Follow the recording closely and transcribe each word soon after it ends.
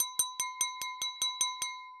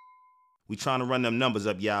We trying to run them numbers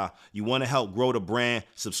up, y'all. You want to help grow the brand?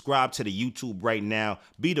 Subscribe to the YouTube right now.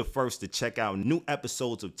 Be the first to check out new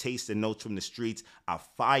episodes of Tasting Notes from the Streets, our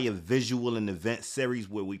fire visual and event series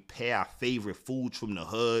where we pair our favorite foods from the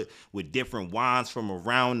hood with different wines from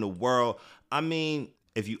around the world. I mean,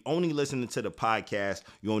 if you only listening to the podcast,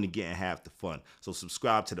 you're only getting half the fun. So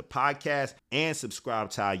subscribe to the podcast and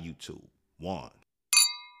subscribe to our YouTube. One.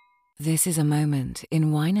 This is a moment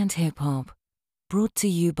in wine and hip-hop. Brought to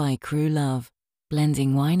you by Crew Love,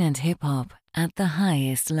 blending wine and hip-hop at the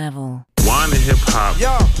highest level. Wine and hip-hop,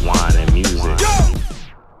 wine and music.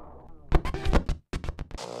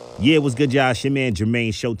 Yeah, what's good, y'all? It's your man Jermaine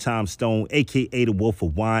Showtime Stone, a.k.a. the Wolf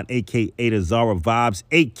of Wine, a.k.a. the Zara Vibes,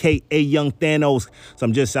 a.k.a. Young Thanos. So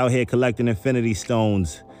I'm just out here collecting Infinity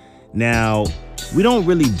Stones. Now, we don't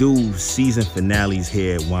really do season finales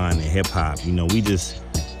here at Wine and Hip Hop. You know, we just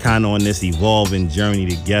kind of on this evolving journey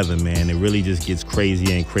together, man. It really just gets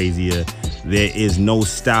crazier and crazier. There is no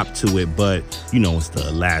stop to it, but, you know, it's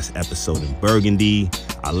the last episode in Burgundy,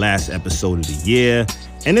 our last episode of the year.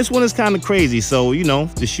 And this one is kind of crazy, so, you know,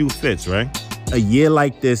 the shoe fits, right? A year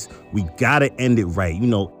like this, we gotta end it right. You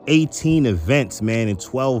know, 18 events, man, in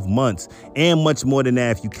 12 months, and much more than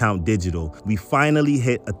that if you count digital. We finally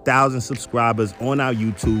hit 1,000 subscribers on our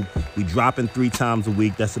YouTube. We dropping 3 times a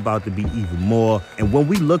week. That's about to be even more. And when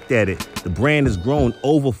we looked at it, the brand has grown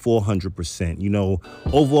over 400%. You know,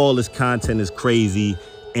 overall, this content is crazy,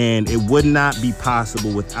 and it would not be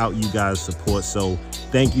possible without you guys' support. So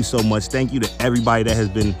thank you so much. Thank you to everybody that has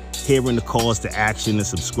been hearing the calls to action and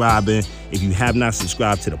subscribing. If you have not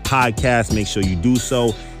subscribed to the podcast, make sure you do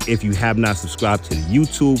so. If you have not subscribed to the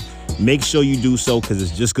YouTube, make sure you do so, because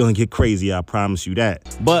it's just going to get crazy. I promise you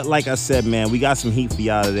that. But like I said, man, we got some heat for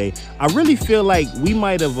y'all today. I really feel like we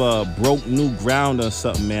might have broke new ground on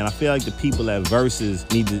something, man. I feel like the people at Versus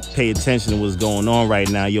need to pay attention to what's going on right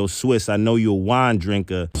now. Yo, Swiss, I know you're a wine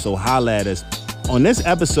drinker, so holla at us. On this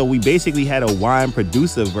episode, we basically had a wine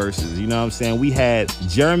producer versus, you know what I'm saying? We had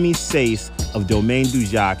Jeremy Sace of Domaine du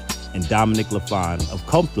Jacques and Dominic Lafon of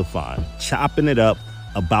Comte Lafon chopping it up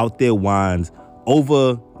about their wines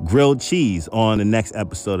over grilled cheese on the next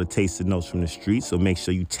episode of Tasting Notes from the Street. So make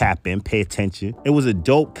sure you tap in, pay attention. It was a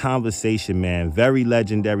dope conversation, man. Very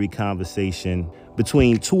legendary conversation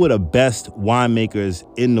between two of the best winemakers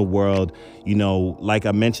in the world. You know, like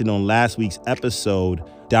I mentioned on last week's episode,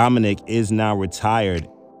 Dominic is now retired.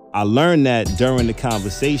 I learned that during the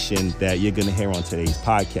conversation that you're going to hear on today's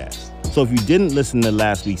podcast. So if you didn't listen to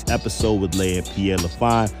last week's episode with Leigh and Pierre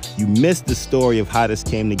Lafon, you missed the story of how this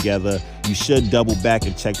came together. You should double back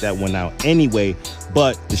and check that one out anyway.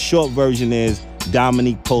 But the short version is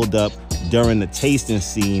Dominic pulled up during the tasting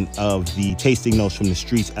scene of the Tasting Notes from the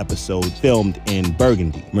Streets episode filmed in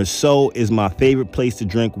Burgundy. Meursault is my favorite place to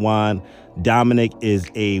drink wine. Dominic is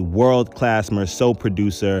a world-class Meursault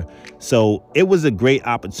producer. So it was a great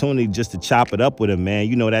opportunity just to chop it up with him, man.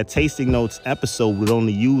 You know, that Tasting Notes episode would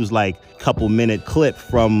only use like a couple-minute clip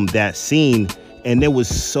from that scene, and there was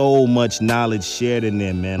so much knowledge shared in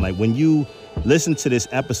there, man. Like, when you listen to this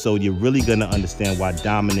episode, you're really gonna understand why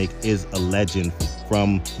Dominic is a legend,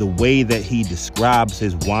 from the way that he describes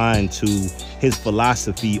his wine to his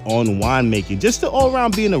philosophy on winemaking, just to all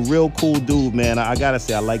around being a real cool dude, man. I gotta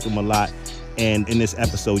say, I like him a lot. And in this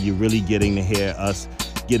episode, you're really getting to hear us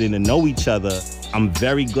getting to know each other. I'm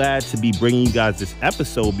very glad to be bringing you guys this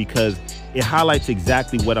episode because it highlights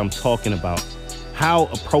exactly what I'm talking about. How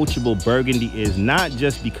approachable Burgundy is, not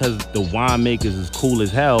just because the winemakers is cool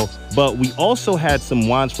as hell, but we also had some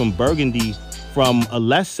wines from Burgundy from a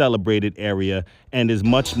less celebrated area and is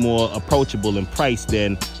much more approachable in price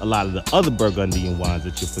than a lot of the other Burgundian wines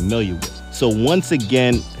that you're familiar with. So once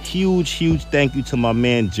again, huge thank you to my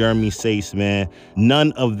man Jeremy Sace, man.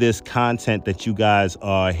 None of this content that you guys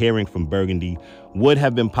are hearing from Burgundy would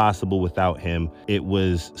have been possible without him. It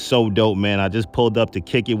was so dope, man. I just pulled up to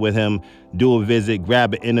kick it with him, do a visit,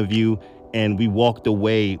 grab an interview, and we walked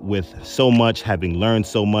away with so much, having learned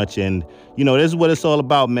so much. And, you know, this is what it's all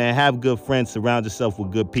about, man. Have good friends, surround yourself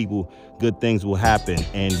with good people, good things will happen,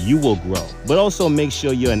 and you will grow. But also make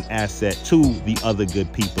sure you're an asset to the other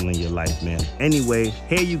good people in your life, man. Anyway,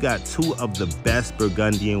 here you got two of the best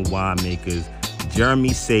Burgundian winemakers,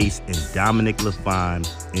 Jeremy Sace and Dominic Lafon,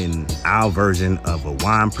 in our version of a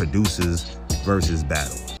wine producers versus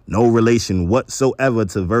battle. No relation whatsoever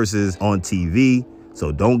to Versus on TV,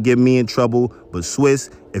 so don't get me in trouble. But Swiss,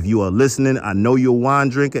 if you are listening, I know you're a wine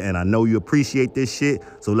drinker and I know you appreciate this shit,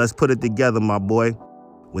 so let's put it together, my boy.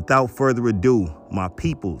 Without further ado, my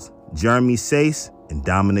peoples, Jeremy Sace and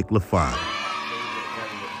Dominic Lafon.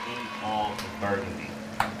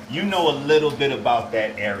 you know a little bit about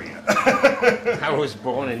that area. I was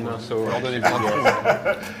born in Meursault.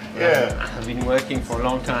 Yeah. I've been working for a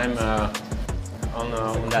long time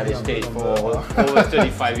on that estate for over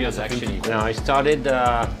 35 years actually. Now I started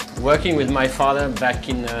working with my father back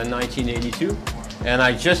in 1982, and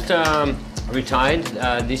I just retired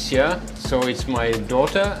this year. So it's my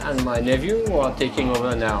daughter and my nephew who are taking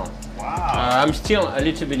over now. Wow. I'm still a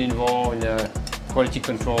little bit involved in quality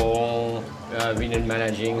control, vineyard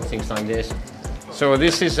managing, things like this. So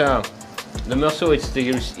this is the Meursault. It's the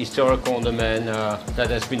historical domain that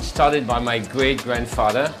has been started by my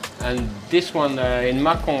great-grandfather. And this one in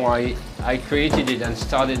Mâcon, I created it and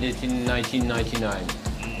started it in 1999.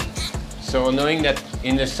 So knowing that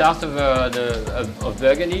in the south of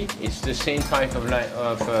Burgundy, it's the same type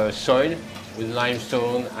of soil with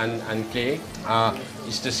limestone and clay.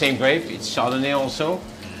 It's the same grape, it's Chardonnay also.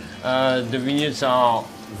 The vineyards are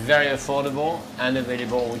very affordable and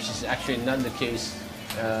available, which is actually not the case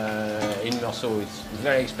in Meursault. It's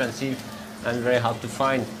very expensive and very hard to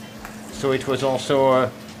find. So it was also,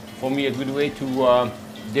 for me, a good way to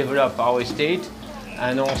develop our estate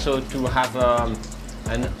and also to have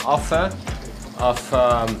an offer of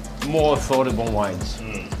more affordable wines,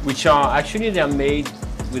 which are actually they're made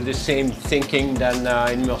with the same thinking than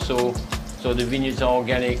in Meursault. So the vineyards are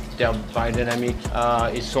organic, they're biodynamic,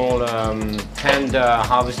 it's all hand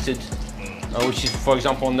harvested, which is, for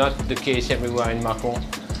example, not the case everywhere in Mâcon.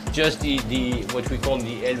 Just the what we call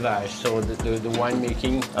the élevage, so the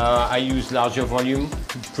winemaking. I use larger volume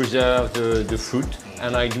to preserve the fruit,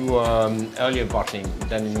 and I do earlier bottling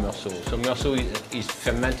than in Meursault. So Meursault is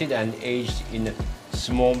fermented and aged in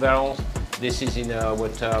small barrels. This is in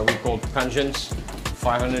what we call pensions,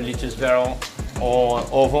 500 liters barrel, or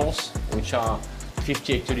ovals, which are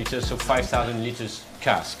 50 hectoliters, so 5,000 liters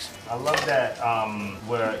casks. I love that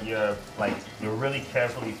where you're really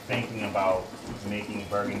carefully thinking about making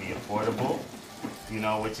Burgundy affordable, you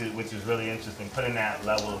know, which is really interesting. Putting that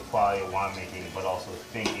level of quality of winemaking, but also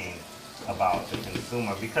thinking about the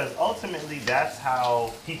consumer, because ultimately that's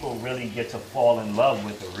how people really get to fall in love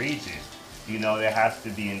with the region. You know, there has to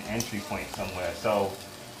be an entry point somewhere. So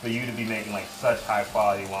for you to be making like such high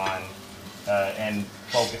quality wine and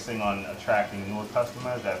focusing on attracting newer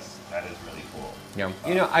customers, that is really cool. Yeah,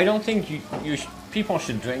 you know, I don't think people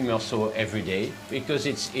should drink Meursault every day, because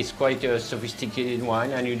it's quite a sophisticated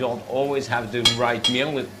wine, and you don't always have the right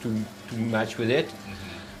meal to match with it.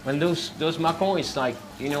 When those Mâcon, it's like,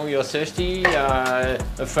 you know, you're thirsty,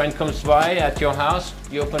 a friend comes by at your house,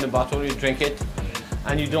 you open a bottle, you drink it,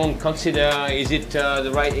 and you don't consider, is it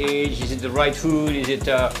the right age, is it the right food, is it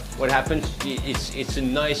what happens?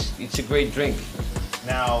 It's a great drink.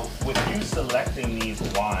 Now, with you selecting these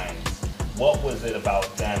wines, what was it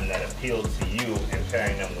about them that appealed to you and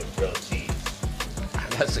pairing them with grilled cheese?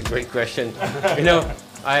 That's a great question. You know,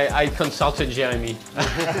 I consulted Jeremy.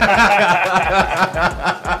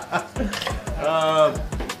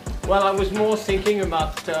 Well, I was more thinking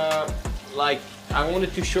about, I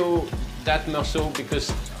wanted to show that Meursault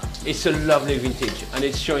because it's a lovely vintage and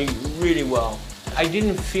it's showing really well. I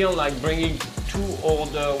didn't feel like bringing two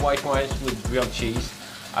older white wines with grilled cheese.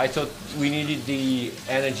 I thought we needed the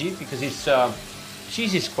energy because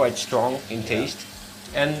cheese is quite strong in taste.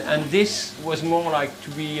 And this was more like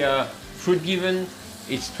to be fruit given.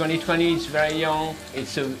 It's 2020, it's very young.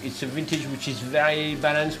 It's a vintage which is very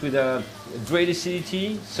balanced with a great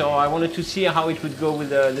acidity. So I wanted to see how it would go with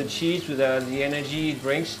the cheese, with the energy it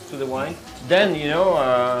brings to the wine. Then, you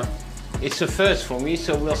know, it's a first for me,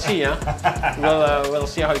 so we'll see, huh? We'll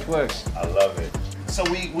see how it works. I love it. So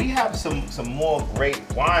we have some more great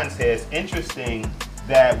wines here. It's interesting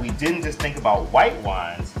that we didn't just think about white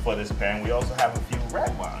wines for this pairing. We also have a few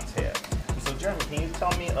red wines here. So Jeremy, can you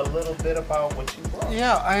tell me a little bit about what you brought?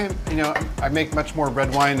 Yeah, I make much more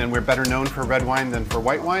red wine, and we're better known for red wine than for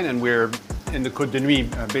white wine, and we're in the Côte de Nuit,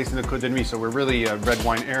 based in the Côte de Nuit, so we're really a red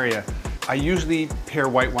wine area. I usually pair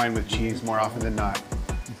white wine with cheese more often than not,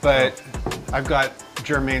 but I've got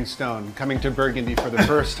Germain Stone coming to Burgundy for the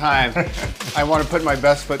first time. I want to put my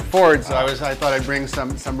best foot forward, so I thought I'd bring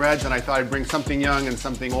some reds, and I thought I'd bring something young and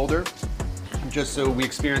something older, just so we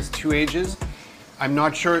experience two ages. I'm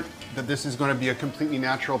not sure that this is going to be a completely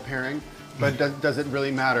natural pairing, but does it really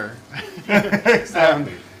matter?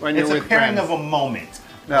 Exactly. When you're it's with a pairing friends. of a moment.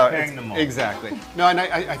 No, pairing the moment. Exactly. No, and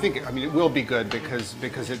I think, I mean, it will be good because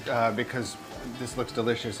this looks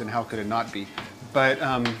delicious, and how could it not be? But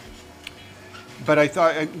I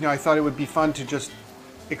thought, I thought it would be fun to just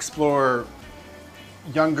explore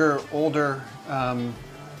younger, older, from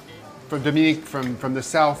Dominique from the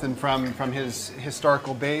south and from his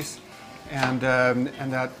historical base, and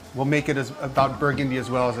that will make it about Burgundy as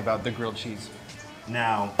well as about the grilled cheese.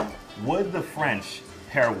 Now, would the French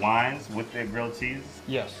pair wines with their grilled cheese?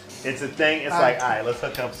 Yes. It's a thing. It's like, all right, let's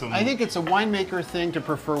hook up some. I think it's a winemaker thing to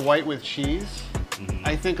prefer white with cheese.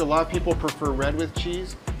 I think a lot of people prefer red with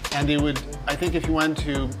cheese. And they would, I think if you went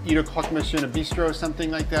to eat a croque monsieur in a bistro or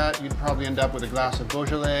something like that, you'd probably end up with a glass of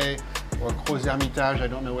Beaujolais or Gros Hermitage. I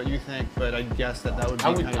don't know what you think, but I guess that would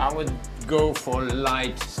be I would go for a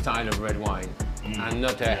light style of red wine and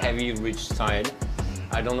not a heavy, rich style.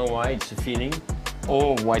 I don't know why, it's a feeling.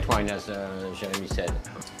 Or white wine, as Jeremy said.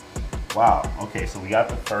 Wow, okay, so we got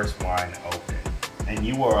the first wine open. And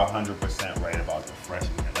you were 100% right about the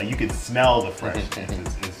freshness. Like, you could smell the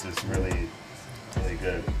freshness. It's just really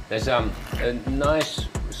good. There's a nice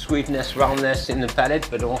sweetness, roundness in the palate,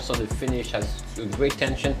 but also the finish has a great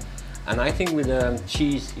tension. And I think with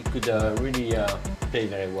cheese, it could really play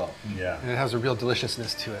very well. Yeah. And it has a real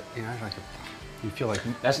deliciousness to it. You know, like you feel like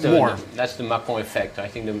that's more. That's the Macron effect. I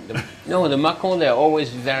think the Macron, they're always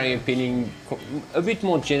very appealing, a bit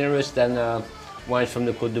more generous than wines from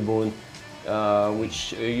the Côte de Beaune,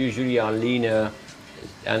 which usually are leaner,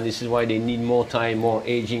 and this is why they need more time, more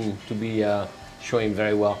aging to be showing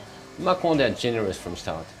very well. Macron, they're generous from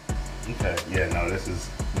start. Okay, yeah, no, this is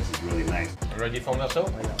really nice. Ready for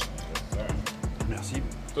Meursault? Merci.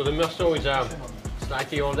 So the Meursault is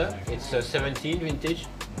slightly older. It's 17 vintage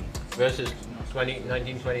versus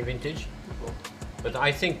 1920 vintage. But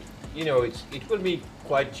I think, you know, it will be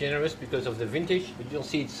quite generous because of the vintage, but you'll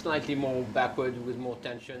see it's slightly more backward with more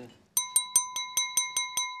tension.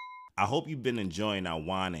 I hope you've been enjoying our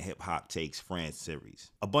Wine and Hip Hop Takes France series.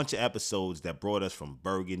 A bunch of episodes that brought us from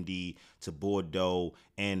Burgundy to Bordeaux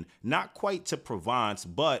and not quite to Provence,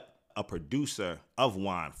 but a producer of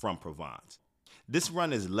wine from Provence. This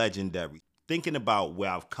run is legendary. Thinking about where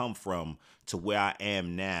I've come from to where I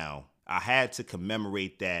am now, I had to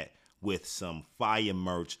commemorate that with some fire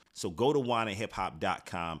merch. So go to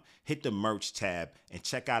wineandhiphop.com, hit the merch tab, and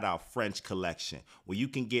check out our French collection, where you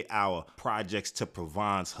can get our Projects to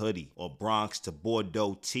Provence hoodie, or Bronx to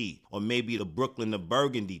Bordeaux tee, or maybe the Brooklyn to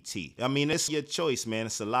Burgundy tee. I mean, it's your choice, man.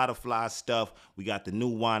 It's a lot of fly stuff. We got the new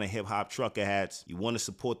Wine and Hip Hop trucker hats. You want to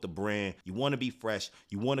support the brand, you want to be fresh,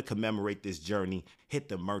 you want to commemorate this journey, hit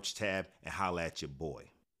the merch tab and holla at your boy.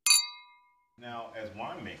 Now, as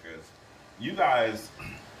winemakers, you guys,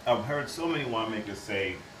 I've heard so many winemakers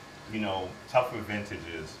say, you know, tougher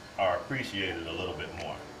vintages are appreciated a little bit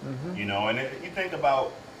more. You know, and if you think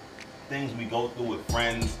about things we go through with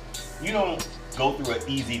friends, you don't go through an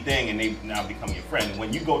easy thing and they now become your friend.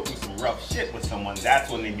 When you go through some rough shit with someone,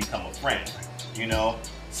 that's when they become a friend, you know?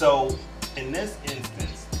 So in this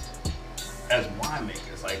instance, as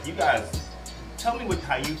winemakers, like, you guys, tell me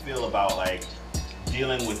how you feel about, like,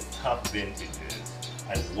 dealing with tough vintages.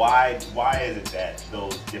 Like, why is it that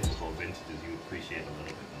those difficult vintages you appreciate a little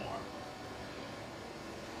bit more?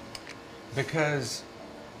 Because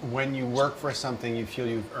when you work for something, you feel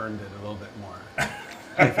you've earned it a little bit more.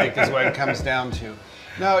 I think is what it comes down to.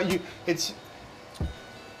 No,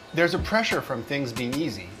 there's a pressure from things being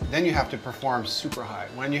easy. Then you have to perform super high.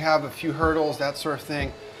 When you have a few hurdles, that sort of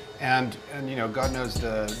thing, and you know, God knows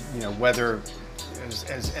the weather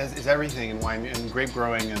is everything in wine and grape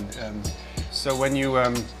growing, and so when you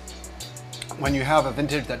have a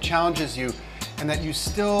vintage that challenges you, and that you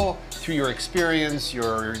still, through your experience,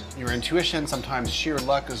 your intuition, sometimes sheer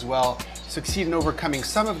luck as well, succeed in overcoming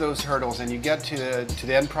some of those hurdles, and you get to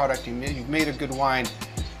the end product, you've made a good wine,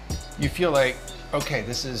 you feel like, okay,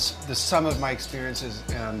 this is the sum of my experiences,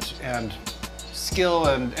 and skill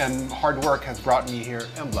and hard work has brought me here,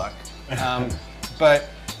 and luck.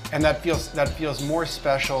 And that feels more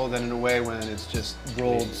special than in a way when it's just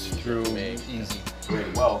rolled through easy.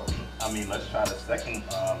 Great. Well, I mean, let's try the second.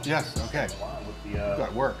 Yes. Okay. Wine with the You've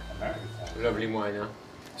got work. American side. Lovely wine, huh?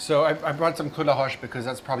 So I brought some Clos La Roche because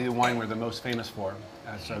that's probably the wine we're the most famous for.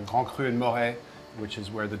 It's a Grand Cru in Morée, which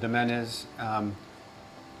is where the domaine is.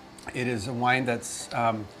 It is a wine that's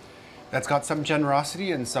got some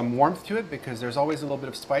generosity and some warmth to it because there's always a little bit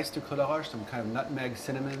of spice to Clos La Roche, some kind of nutmeg,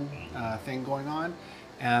 cinnamon thing going on.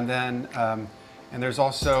 And then, and there's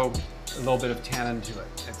also a little bit of tannin to it.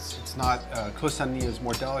 It's not, Clos Saint-Denis is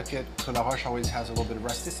more delicate. Clos La Roche always has a little bit of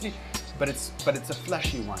rusticity, but it's a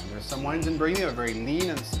fleshy wine. There's some wines in Burgundy that are very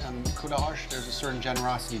lean, and Clos La Roche, there's a certain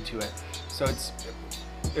generosity to it. So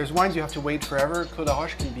there's wines you have to wait forever. Clos La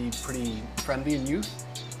Roche can be pretty friendly in youth.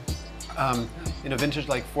 In a vintage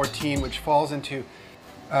like 14, which falls into,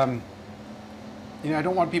 I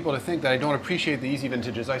don't want people to think that I don't appreciate the easy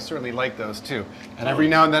vintages. I certainly like those too. And every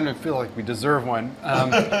now and then I feel like we deserve one.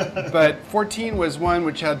 But 14 was one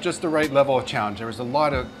which had just the right level of challenge. There was a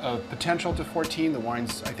lot of potential to 14. The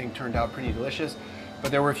wines, I think, turned out pretty delicious.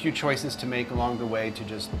 But there were a few choices to make along the way to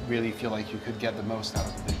just really feel like you could get the most out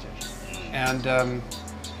of the vintage.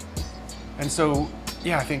 And so,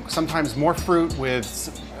 yeah, I think sometimes more fruit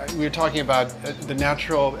with, we were talking about the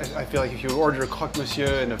natural, I feel like if you order a croque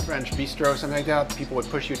monsieur in a French bistro or something like that, people would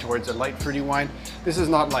push you towards a light fruity wine. This is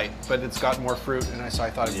not light, but it's got more fruit, and so I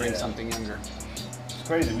thought I'd bring something younger. It's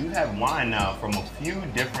crazy. We've had wine now from a few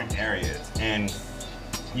different areas, and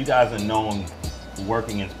you guys are known for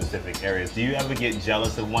working in specific areas. Do you ever get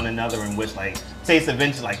jealous of one another and wish, like, say it's a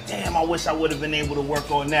vintage, like, damn, I wish I would have been able to work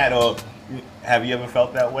on that, or have you ever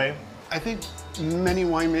felt that way? I think many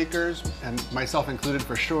winemakers, and myself included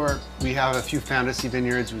for sure, we have a few fantasy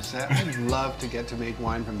vineyards who say, I'd love to get to make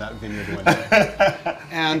wine from that vineyard one day.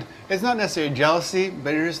 And it's not necessarily jealousy,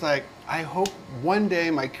 but it's just like, I hope one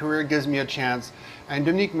day my career gives me a chance. And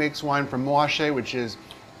Dominique makes wine from Montrachet, which is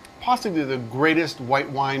possibly the greatest white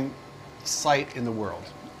wine site in the world.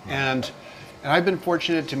 And I've been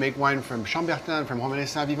fortunate to make wine from Chambertin, from Romanée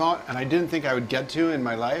Saint-Vivant, and I didn't think I would get to in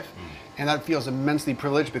my life. And that feels immensely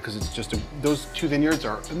privileged because it's just, those two vineyards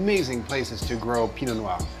are amazing places to grow Pinot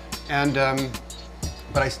Noir. And,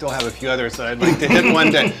 but I still have a few others that I'd like to hit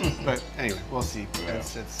one day. But anyway, we'll see. Yeah.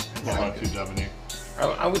 It's What about you, Dominique?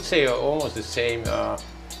 I would say almost the same.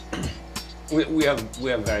 We have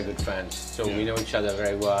very good friends, so we know each other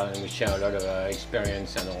very well, and we share a lot of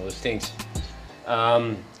experience and all those things.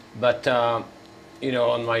 On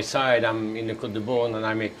my side, I'm in the Côte de Beaune, and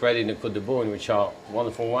I make red in the Côte de Beaune, which are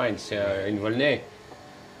wonderful wines in Volnay.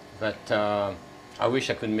 But I wish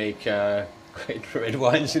I could make great red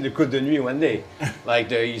wines in the Côte de Nuit one day. Like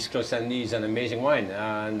the East Clos Saint-Denis is an amazing wine,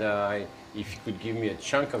 and if you could give me a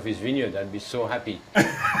chunk of his vineyard, I'd be so happy.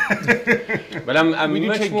 But I'm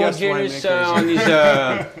much more jealous on his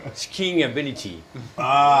skiing ability.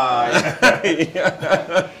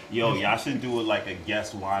 Yo, y'all should do it like a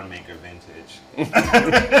guest winemaker vintage.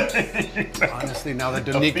 Honestly, now that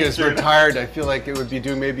Dominique is retired, I feel like it would be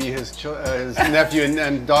doing maybe his nephew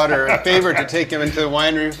and daughter a favor to take him into the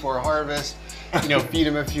winery for harvest. Feed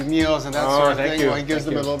him a few meals and that sort of thing. Well, he gives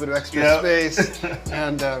them a little bit of extra space.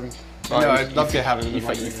 And I'd love to have him.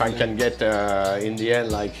 If I can get in the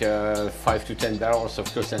end like 5 to 10 barrels of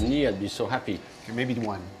Clos Saint-Denis, I'd be so happy. Okay, maybe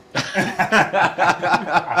one.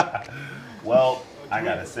 Well, I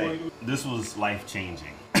gotta say, this was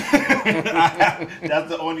life-changing. That's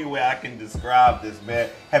the only way I can describe this, man.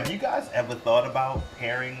 Have you guys ever thought about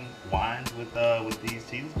pairing wines with these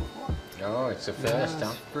cheeses before? No, it's a first,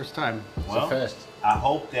 huh? First time. Well, it's a first. I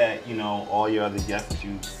hope that, all your other guests that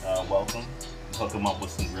you welcome, hook them up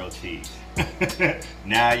with some grilled cheese.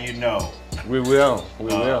 Now you know. We will.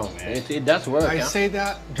 It does work. I say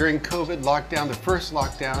that during COVID lockdown, the first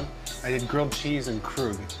lockdown, I did grilled cheese and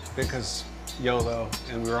Krug because YOLO,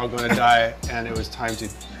 and we were all going to die, and it was time to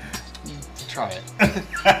try it.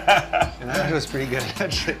 And that was pretty good,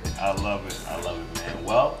 actually. I love it, man.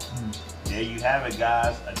 Well, there you have it,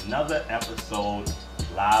 guys. Another episode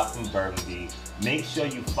live from Burgundy. Make sure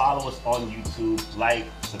you follow us on YouTube, like,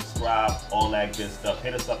 subscribe, all that good stuff.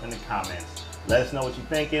 Hit us up in the comments. Let us know what you're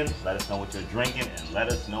thinking, let us know what you're drinking, and let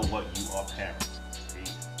us know what you are pairing.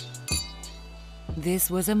 Peace. This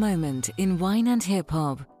was a moment in wine and hip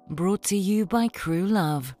hop, brought to you by Crew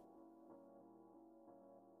Love.